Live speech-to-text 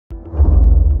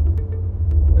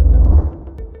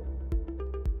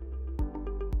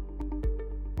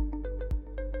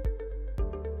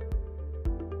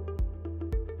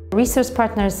Research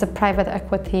Partner is a private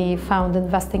equity fund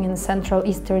investing in Central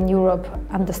Eastern Europe,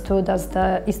 understood as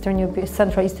the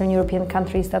Central Eastern European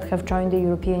countries that have joined the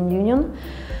European Union.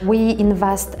 We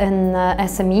invest in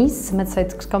SMEs,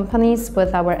 mid-sized companies,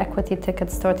 with our equity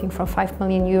tickets starting from €5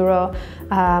 million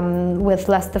with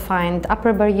less defined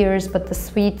upper barriers, but the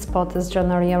sweet spot is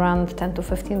generally around 10 to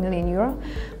 15 million euro.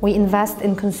 We invest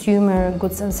in consumer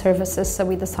goods and services, so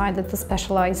we decided to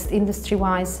specialize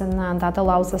industry-wise, and that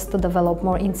allows us to develop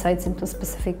more insights into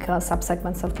specific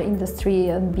subsegments of the industry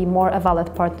and be more a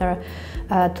valid partner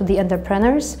to the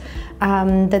entrepreneurs.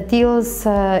 The deals,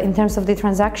 in terms of the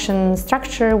transaction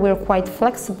structure, we're quite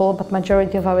flexible, but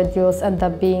majority of our deals end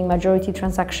up being majority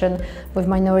transaction with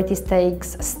minority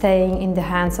stakes staying in the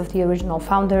hands of the original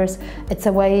founders. It's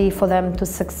a way for them to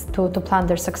plan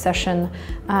their succession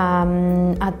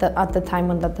at the time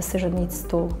when that decision needs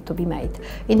to be made.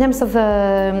 In terms of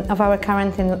our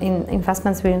current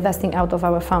investments, we're investing out of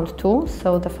our Fund 2,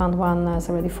 so the Fund 1 is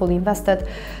already fully invested.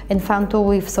 In Fund 2,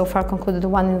 we've so far concluded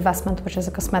one investment, which is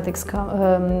a cosmetics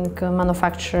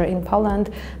manufacturer in Poland,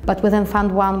 but within Fund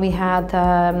 1 we had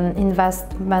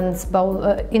investments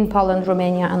both in Poland,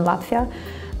 Romania and Latvia.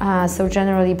 So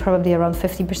generally probably around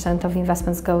 50% of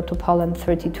investments go to Poland,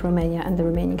 30% to Romania, and the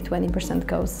remaining 20%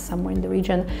 goes somewhere in the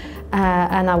region.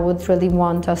 And I would really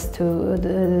want us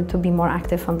to be more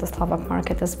active on the Slovak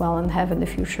market as well, and have in the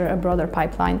future a broader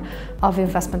pipeline of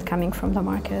investment coming from the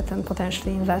market and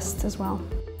potentially invest as well.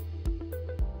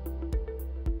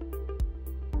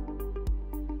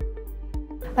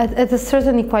 It is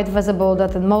certainly quite visible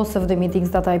that in most of the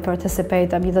meetings that I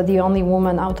participate, I'm either the only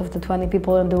woman out of the 20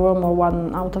 people in the room or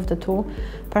one out of the two,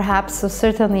 perhaps. So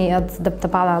certainly the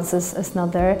balance is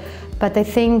not there. But I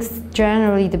think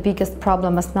generally the biggest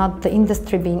problem is not the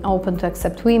industry being open to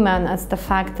accept women, it's the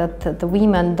fact that the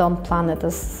women don't plan it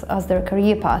as their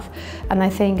career path. And I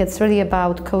think it's really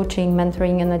about coaching,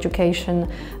 mentoring and education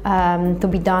to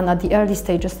be done at the early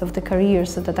stages of the career,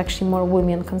 so that actually more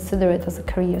women consider it as a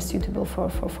career suitable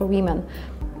for women.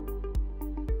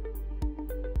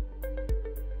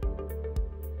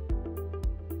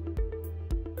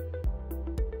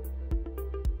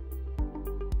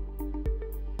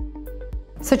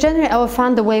 So generally our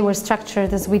fund, the way we're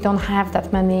structured is we don't have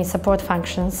that many support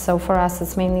functions. So for us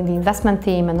it's mainly the investment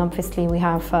team, and obviously we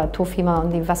have 2 female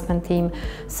on the investment team.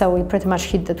 So we pretty much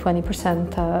hit the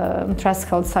 20%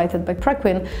 threshold cited by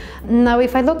Prequin. Now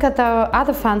if I look at our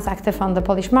other funds active on the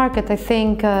Polish market, I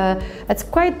think it's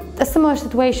quite a similar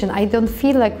situation. I don't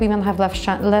feel like women have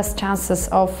less chances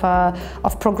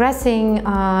of progressing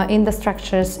in the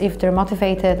structures if they're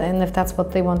motivated and if that's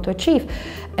what they want to achieve.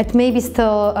 It may be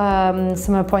still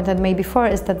similar point I made before,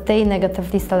 is that they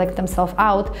negatively select themselves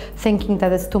out, thinking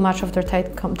that it's too much of their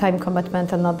time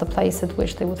commitment and not the place at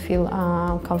which they would feel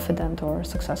confident or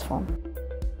successful.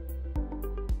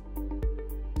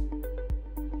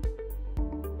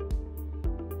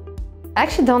 I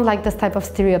actually don't like this type of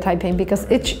stereotyping, because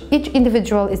each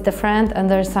individual is different, and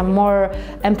there's some more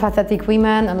empathetic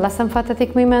women and less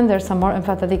empathetic women. There's some more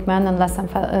empathetic men and less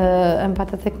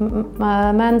empathetic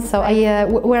men. So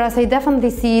whereas I definitely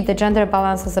see the gender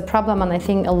balance as a problem, and I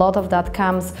think a lot of that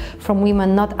comes from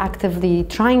women not actively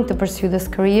trying to pursue this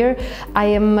career, I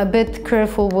am a bit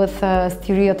careful with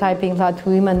stereotyping that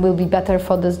women will be better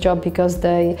for this job because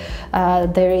they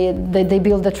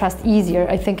build the trust easier.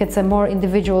 I think it's a more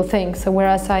individual thing. So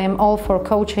whereas I am all for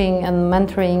coaching and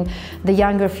mentoring the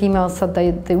younger females so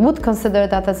they would consider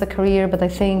that as a career, but I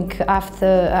think at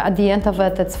the end of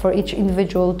it, it's for each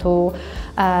individual to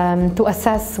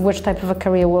assess which type of a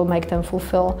career will make them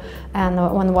fulfill, and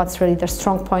what's really their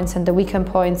strong points and the weaker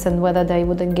points, and whether they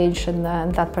would engage in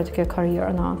that particular career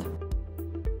or not.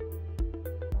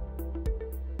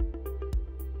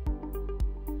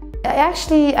 I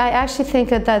actually think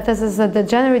that this is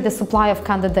generally the supply of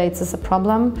candidates is a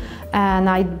problem, and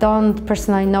I don't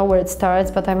personally know where it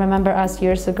starts, but I remember us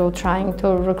years ago trying to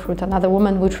recruit another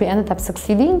woman, which we ended up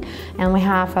succeeding, and we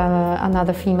have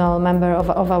another female member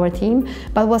of our team,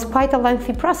 but it was quite a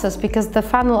lengthy process because the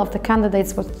funnel of the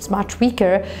candidates was much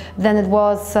weaker than it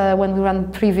was when we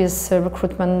ran previous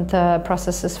recruitment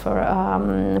processes for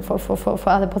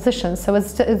other positions. So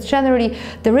it's generally,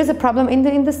 there is a problem in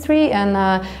the industry,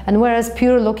 and whereas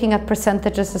pure looking at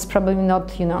percentages is probably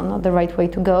not, not the right way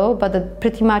to go, but it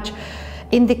pretty much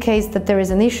indicates that there is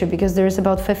an issue, because there is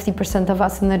about 50% of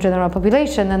us in the general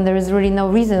population, and there is really no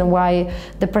reason why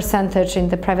the percentage in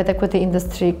the private equity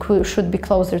industry should be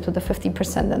closer to the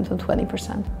 50% than to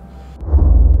 20%.